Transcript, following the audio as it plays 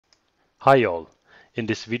Hi all, in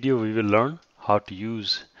this video we will learn how to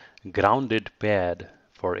use grounded pad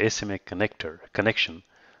for SMA connector connection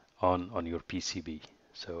on your PCB.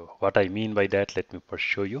 So what I mean by that, let me first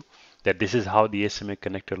show you that this is how the SMA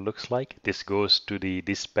connector looks like. This goes to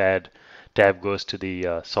this tab goes to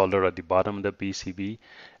the solder at the bottom of the PCB,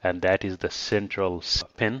 and that is the central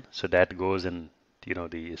pin. So that goes in,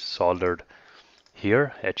 the soldered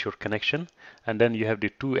here at your connection, and then you have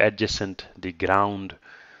the two adjacent, the ground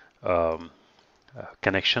um,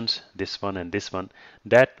 connections, this one and this one,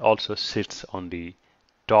 that also sits on the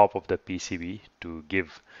top of the PCB to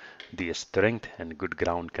give the strength and good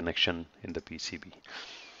ground connection in the PCB.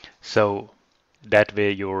 So that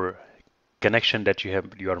way your connection that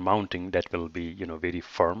you are mounting, that will be very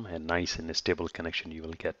firm and nice and stable connection you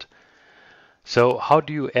will get. So how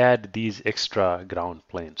do you add these extra ground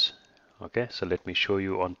planes? Okay, so let me show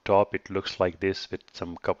you. On top it looks like this with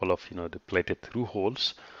some couple of the plated through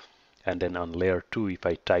holes. And then on layer 2, if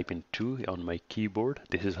I type in 2 on my keyboard,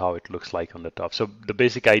 this is how it looks like on the top. So the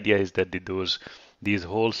basic idea is that these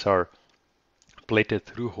holes are plated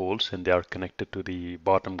through holes, and they are connected to the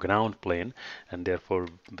bottom ground plane, and therefore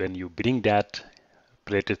when you bring that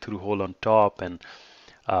plated through hole on top, and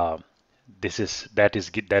uh,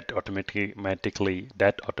 that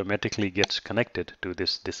automatically gets connected to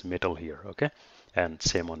this metal here. Okay, and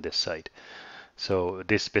same on this side. So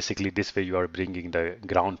this way you are bringing the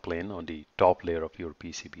ground plane on the top layer of your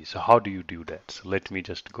PCB. So how do you do that? So let me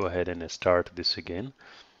just go ahead and start this again.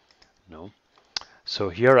 No. So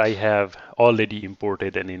here I have already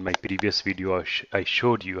imported, and in my previous video I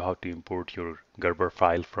showed you how to import your Gerber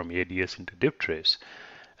file from ADS into DipTrace.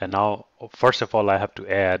 And now first of all I have to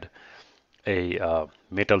add a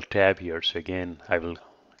metal tab here. So again I will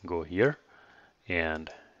go here and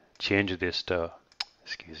change this to,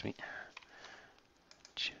 excuse me,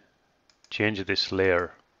 change this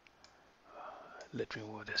layer. Let me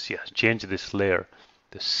move this. Yes, change this layer,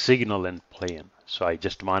 the signal and plane. So I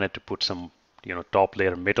just wanted to put some, top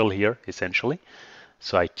layer metal here essentially.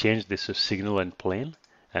 So I changed this to signal and plane,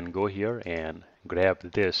 and go here and grab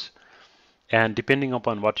this. And depending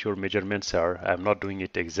upon what your measurements are, I'm not doing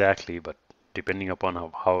it exactly, but depending upon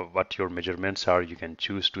what your measurements are, you can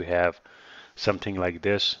choose to have something like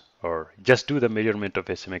this, or just do the measurement of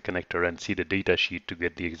SMA connector and see the data sheet to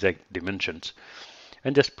get the exact dimensions,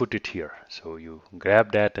 and just put it here. So you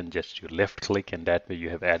grab that and just you left click, and that way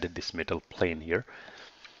you have added this metal plane here.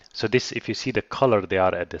 So this, if you see the color, they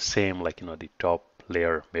are at the same, like the top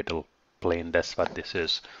layer metal plane. That's what this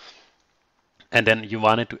is. And then you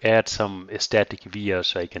wanted to add some static vias,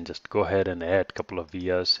 so I can just go ahead and add a couple of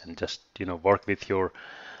vias and just work with your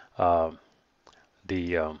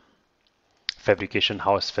the fabrication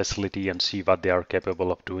house facility and see what they are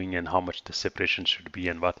capable of doing and how much the separation should be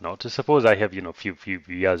and whatnot. So suppose I have few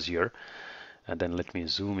vias here, and then let me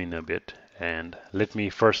zoom in a bit, and let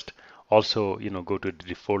me first also go to the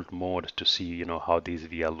default mode to see how these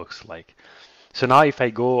via looks like. So now if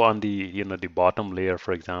I go on the the bottom layer,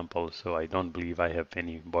 for example, so I don't believe I have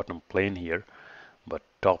any bottom plane here, but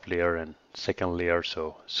top layer and second layer,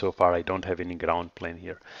 so far I don't have any ground plane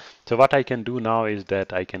here. So what I can do now is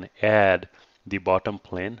that I can add the bottom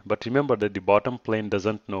plane, but remember that the bottom plane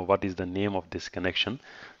doesn't know what is the name of this connection.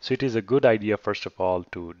 So it is a good idea first of all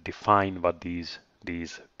to define what these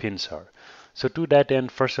pins are. So to that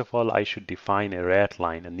end, first of all, I should define a rat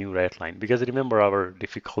line, a new rat line, because remember our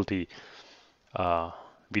difficulty,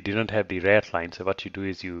 we didn't have the rat line. So what you do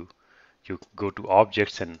is you go to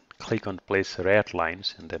objects and click on place rat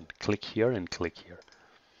lines, and then click here and click here.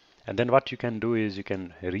 And then what you can do is you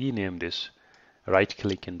can rename this, right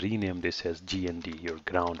click and rename this as GND, your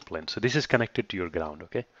ground plane. So this is connected to your ground,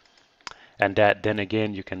 okay? And then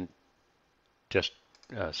again you can just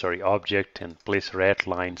object and place rat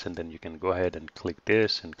lines, and then you can go ahead and click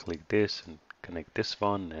this and connect this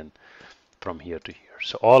one, and from here to here.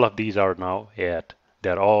 So all of these are now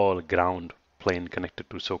they're all ground plane connected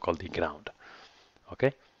to so-called the ground.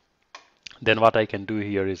 Okay. Then what I can do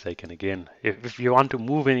here is I can again, if you want to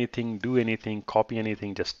move anything, do anything, copy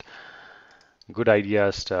anything, just good idea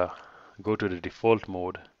is to go to the default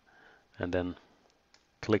mode and then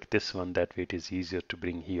click this one. That way it is easier to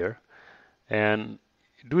bring here and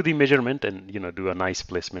do the measurement and do a nice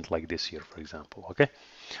placement like this here, for example. Okay.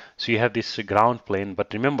 So you have this ground plane,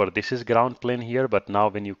 but remember this is ground plane here, but now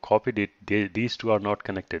when you copied it, these two are not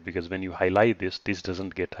connected, because when you highlight this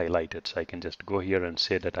doesn't get highlighted. So I can just go here and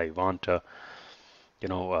say that I want to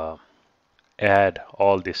add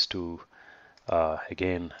all this to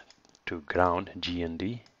again to ground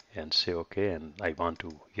GND, and say okay, and I want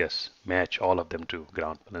to match all of them to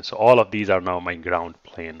ground plane. So all of these are now my ground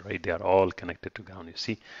plane, right? They are all connected to ground, you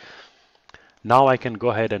see. Now I can go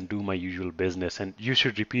ahead and do my usual business, and you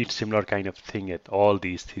should repeat similar kind of thing at all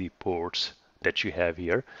these three ports that you have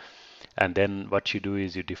here. And then what you do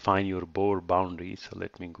is you define your board boundary. So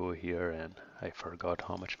let me go here, and I forgot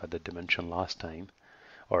how much was the dimension last time,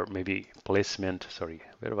 or maybe placement. Sorry,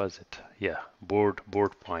 where was it? Yeah, board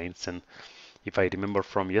points. And if I remember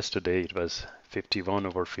from yesterday, it was 51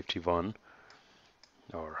 over 51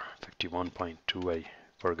 or 51.2. I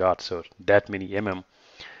forgot. So that many mm,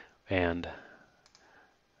 and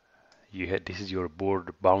you had this is your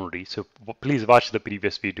board boundary. So please watch the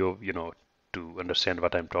previous video, to understand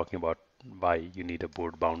what I'm talking about, why you need a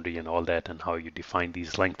board boundary and all that, and how you define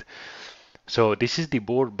these length. So this is the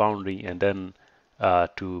board boundary, and then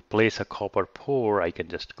to place a copper pore, I can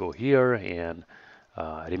just go here and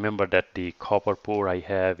remember that the copper pore I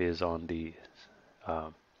have is on the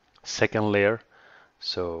second layer.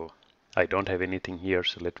 So I don't have anything here.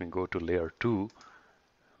 So let me go to layer 2.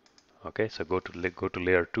 Okay, so go to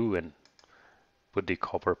layer 2 and put the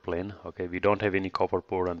copper plane. Okay, we don't have any copper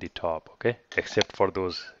pore on the top, okay, except for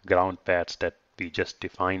those ground pads that we just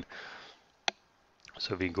defined.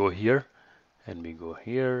 So we go here and we go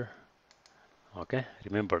here. Okay,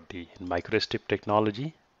 remember in microstrip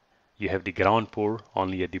technology, you have the ground pore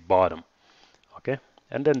only at the bottom. Okay,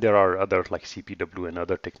 and then there are other like CPW and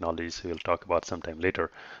other technologies we'll talk about sometime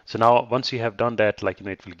later. So now once you have done that,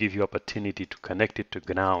 it will give you opportunity to connect it to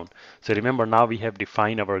ground. So remember, now we have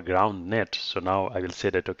defined our ground net. So now I will say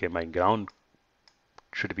that, okay, my ground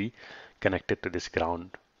should be connected to this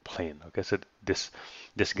ground plane. Okay, so this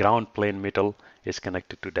ground plane metal is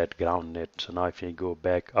connected to that ground net. So now if I go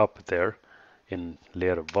back up there in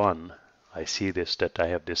layer 1, I see that I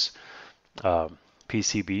have this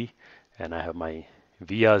PCB, and I have my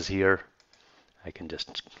vias here. I can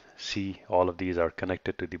just see all of these are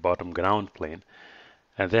connected to the bottom ground plane.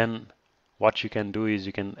 And then what you can do is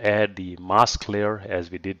you can add the mask layer as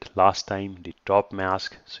we did last time, the top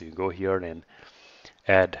mask. So you go here and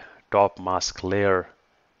add top mask layer,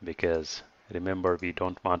 because remember, we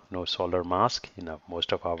don't want no solder mask in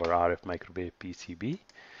most of our RF microwave PCB.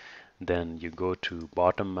 Then you go to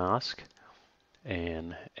bottom mask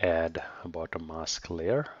and add a bottom mask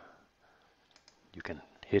layer. You can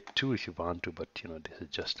hit 2 if you want to, but this is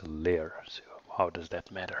just a layer, so how does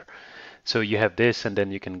that matter? So you have this, and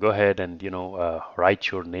then you can go ahead and write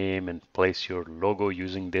your name and place your logo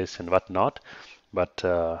using this and whatnot. But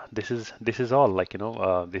this is all,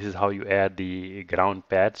 this is how you add the ground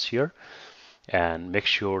pads here, and make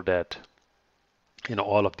sure that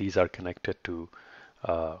all of these are connected to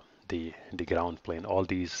the ground plane. All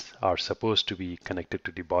these are supposed to be connected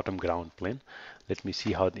to the bottom ground plane. Let me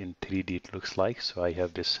see how in 3D it looks like. So I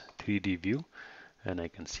have this 3D view, and I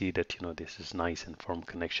can see that this is nice and firm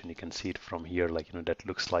connection. You can see it from here, that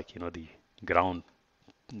looks like the ground,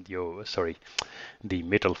 the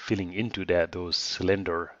metal filling into those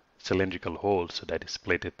cylindrical holes. So that is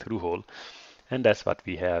plated through hole, and that's what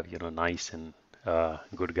we have. Nice and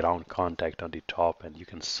good ground contact on the top, and you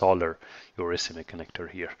can solder your SMA connector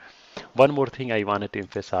here. One more thing I wanted to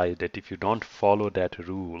emphasize, that if you don't follow that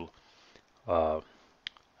rule of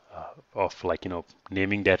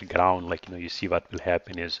naming that ground, you see what will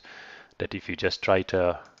happen is that if you just try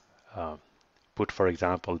to put, for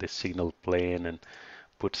example, this signal plane and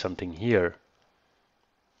put something here,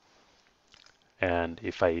 and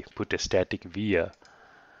if I put a static via,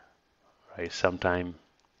 right, sometime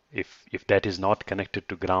if that is not connected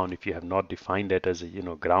to ground, if you have not defined that as a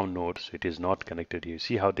ground node, so it is not connected here.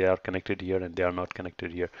 See how they are connected here and they are not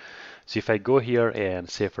connected here. So if I go here and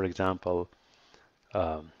say, for example,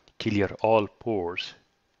 clear all pores,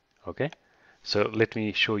 okay, so let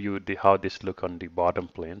me show you how this look on the bottom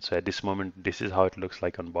plane. So at this moment, this is how it looks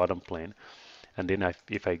like on bottom plane. And then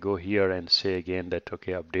if I go here and say again that,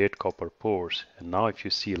 okay, update copper pores, and now if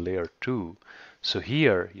you see layer 2, so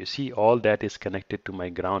here you see all that is connected to my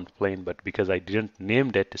ground plane, but because I didn't name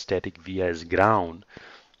that static via as ground,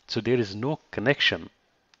 so there is no connection.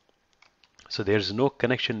 So there's no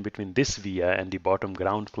connection between this via and the bottom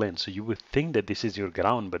ground plane. So you would think that this is your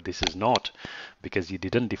ground, but this is not, because you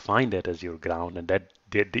didn't define that as your ground, and that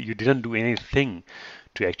you didn't do anything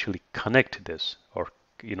to actually connect this, or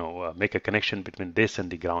make a connection between this and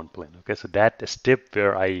the ground plane. Okay, so that step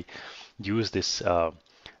where I use this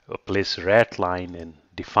place rat line and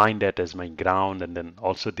define that as my ground, and then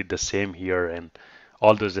also did the same here, and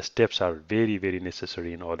all those steps are very, very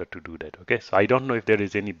necessary in order to do that. Okay, so I don't know if there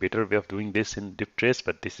is any better way of doing this in DipTrace,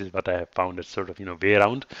 but this is what I have found as sort of way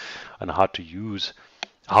around on how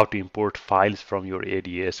to import files from your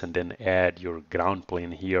ADS and then add your ground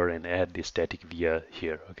plane here and add the static via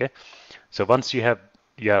here. Okay, so once you have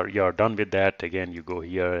you're done with that, again, you go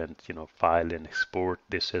here and file and export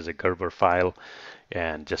this as a Gerber file,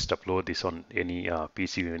 and just upload this on any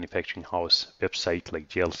PCB manufacturing house website like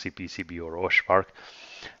GLC PCB or Oshpark,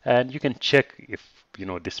 and you can check if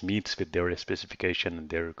this meets with their specification and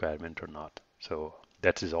their requirement or not. So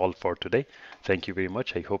that is all for today. Thank you very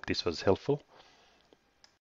much. I hope this was helpful.